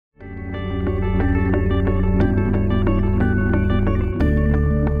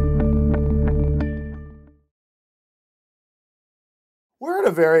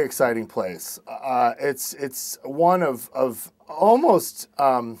a very exciting place. It's one of almost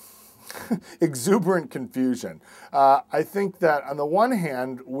exuberant confusion. I think that on the one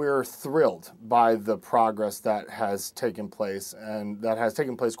hand, we're thrilled by the progress that has taken place, and that has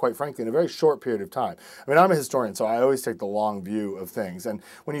taken place, quite frankly, in a very short period of time. I mean, I'm a historian, so I always take the long view of things. And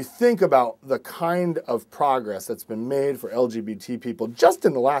when you think about the kind of progress that's been made for LGBT people just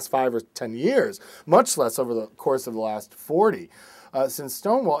in the last 5 or 10 years, much less over the course of the last 40, since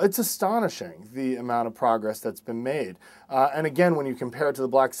Stonewall, it's astonishing the amount of progress that's been made. And again, when you compare it to the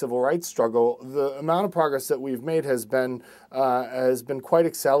Black Civil Rights struggle, the amount of progress that we've made has been quite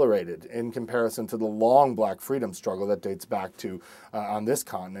accelerated in comparison to the long Black freedom struggle that dates back to, on this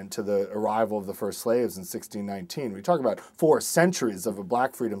continent, to the arrival of the first slaves in 1619. We talk about 4 centuries of a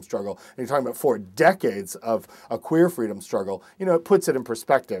Black freedom struggle, and you're talking about 4 decades of a queer freedom struggle. You know, it puts it in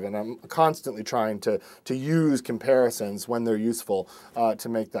perspective, and I'm constantly trying to use comparisons when they're useful to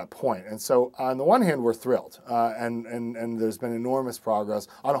make that point. And so, on the one hand, we're thrilled, and there's been enormous progress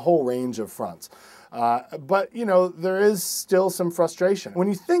on a whole range of fronts. But, you know, there is still some frustration. When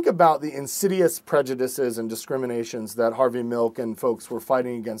you think about the insidious prejudices and discriminations that Harvey Milk and folks were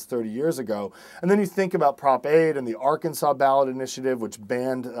fighting against 30 years ago, and then you think about Prop 8 and the Arkansas ballot initiative, which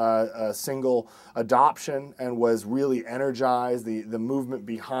banned single adoption and was really energized, the movement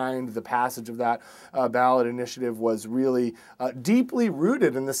behind the passage of that ballot initiative was really deeply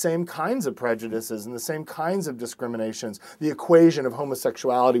rooted in the same kinds of prejudices and the same kinds of discriminations, the equation of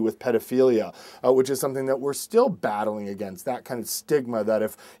homosexuality with pedophilia, which is something that we're still battling against, that kind of stigma that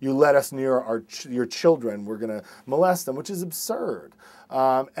if you let us near your children, we're going to molest them, which is absurd.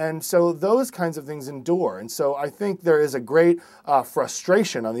 And so those kinds of things endure. And so I think there is a great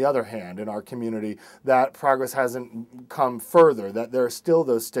frustration, on the other hand, in our community that progress hasn't come further, that there are still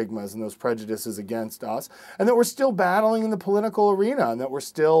those stigmas and those prejudices against us, and that we're still battling in the political arena, and that we're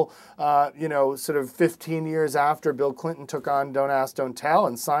still, you know, sort of 15 years after Bill Clinton took on Don't Ask, Don't Tell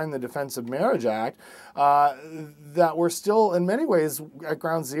and signed the Defense of Marriage Act, that we're still, in many ways, at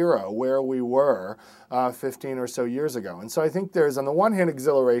ground zero where we were 15 or so years ago. And so I think there's, on the one hand,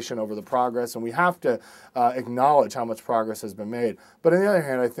 exhilaration over the progress, and we have to acknowledge how much progress has been made. But on the other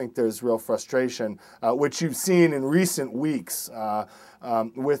hand, I think there's real frustration, which you've seen in recent weeks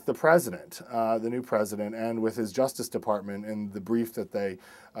with the president, the new president, and with his Justice Department in the brief that they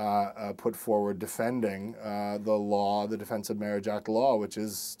put forward defending the law, the Defense of Marriage Act law, which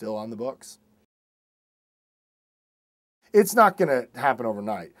is still on the books. It's not going to happen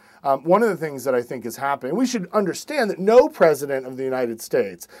overnight. One of the things that I think is happening, we should understand that no president of the United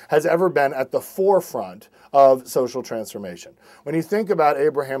States has ever been at the forefront of social transformation. When you think about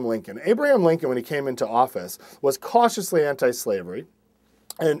Abraham Lincoln, when he came into office, was cautiously anti-slavery.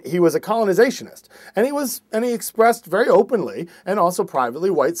 And he was a colonizationist, and he expressed very openly and also privately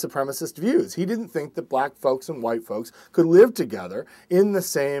white supremacist views. He didn't think that black folks and white folks could live together in the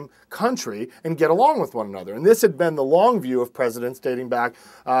same country and get along with one another. And this had been the long view of presidents dating back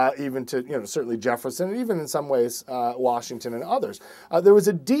even to, you know, certainly Jefferson, and even in some ways Washington and others. There was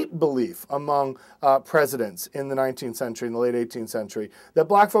a deep belief among presidents in the 19th century, in the late 18th century, that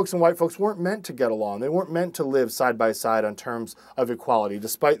black folks and white folks weren't meant to get along. They weren't meant to live side by side on terms of equality,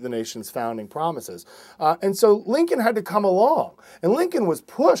 despite the nation's founding promises. And so Lincoln had to come along. And Lincoln was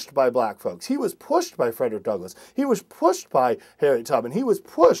pushed by black folks. He was pushed by Frederick Douglass. He was pushed by Harriet Tubman. He was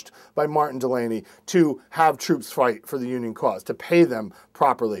pushed by Martin Delany to have troops fight for the Union cause, to pay them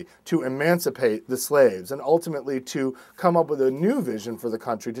properly, to emancipate the slaves, and ultimately to come up with a new vision for the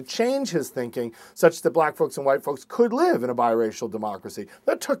country, to change his thinking such that black folks and white folks could live in a biracial democracy.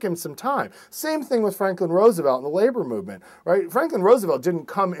 That took him some time. Same thing with Franklin Roosevelt and the labor movement, right? Franklin Roosevelt didn't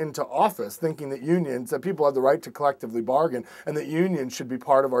come into office thinking that unions, that people had the right to collectively bargain, and that unions should be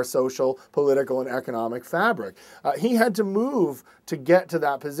part of our social, political, and economic fabric. He had to move to get to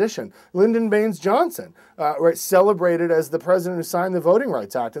that position. Lyndon Baines Johnson, right, celebrated as the president who signed the Voting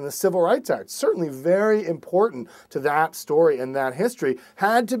Rights Act and the Civil Rights Act, certainly very important to that story and that history,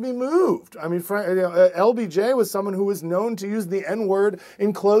 had to be moved. I mean, LBJ was someone who was known to use the N-word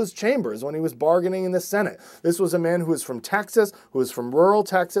in closed chambers when he was bargaining in the Senate. This was a man who was from Texas, who was from rural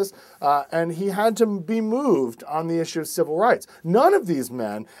Texas, and he had to be moved on the issue of civil rights. None of these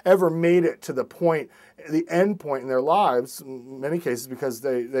men ever made it to the point, the end point in their lives, in many cases because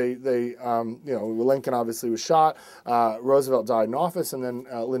you know, Lincoln obviously was shot, Roosevelt died in office, and then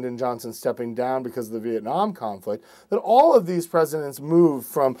Lyndon Johnson stepping down because of the Vietnam conflict, that all of these presidents moved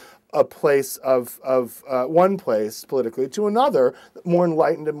from a place of one place politically to another, more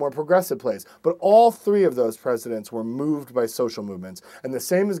enlightened and more progressive place. But all 3 of those presidents were moved by social movements. And the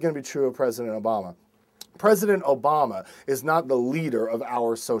same is going to be true of President Obama. President Obama is not the leader of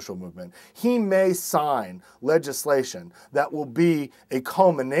our social movement. He may sign legislation that will be a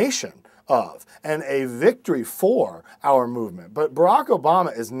culmination of and a victory for our movement. But Barack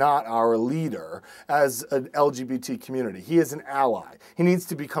Obama is not our leader as an LGBT community. He is an ally. He needs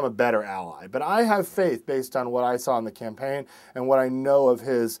to become a better ally. But I have faith, based on what I saw in the campaign and what I know of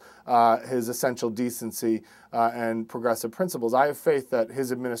his essential decency and progressive principles, I have faith that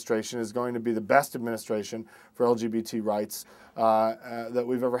his administration is going to be the best administration for LGBT rights that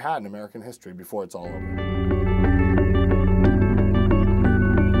we've ever had in American history before it's all over.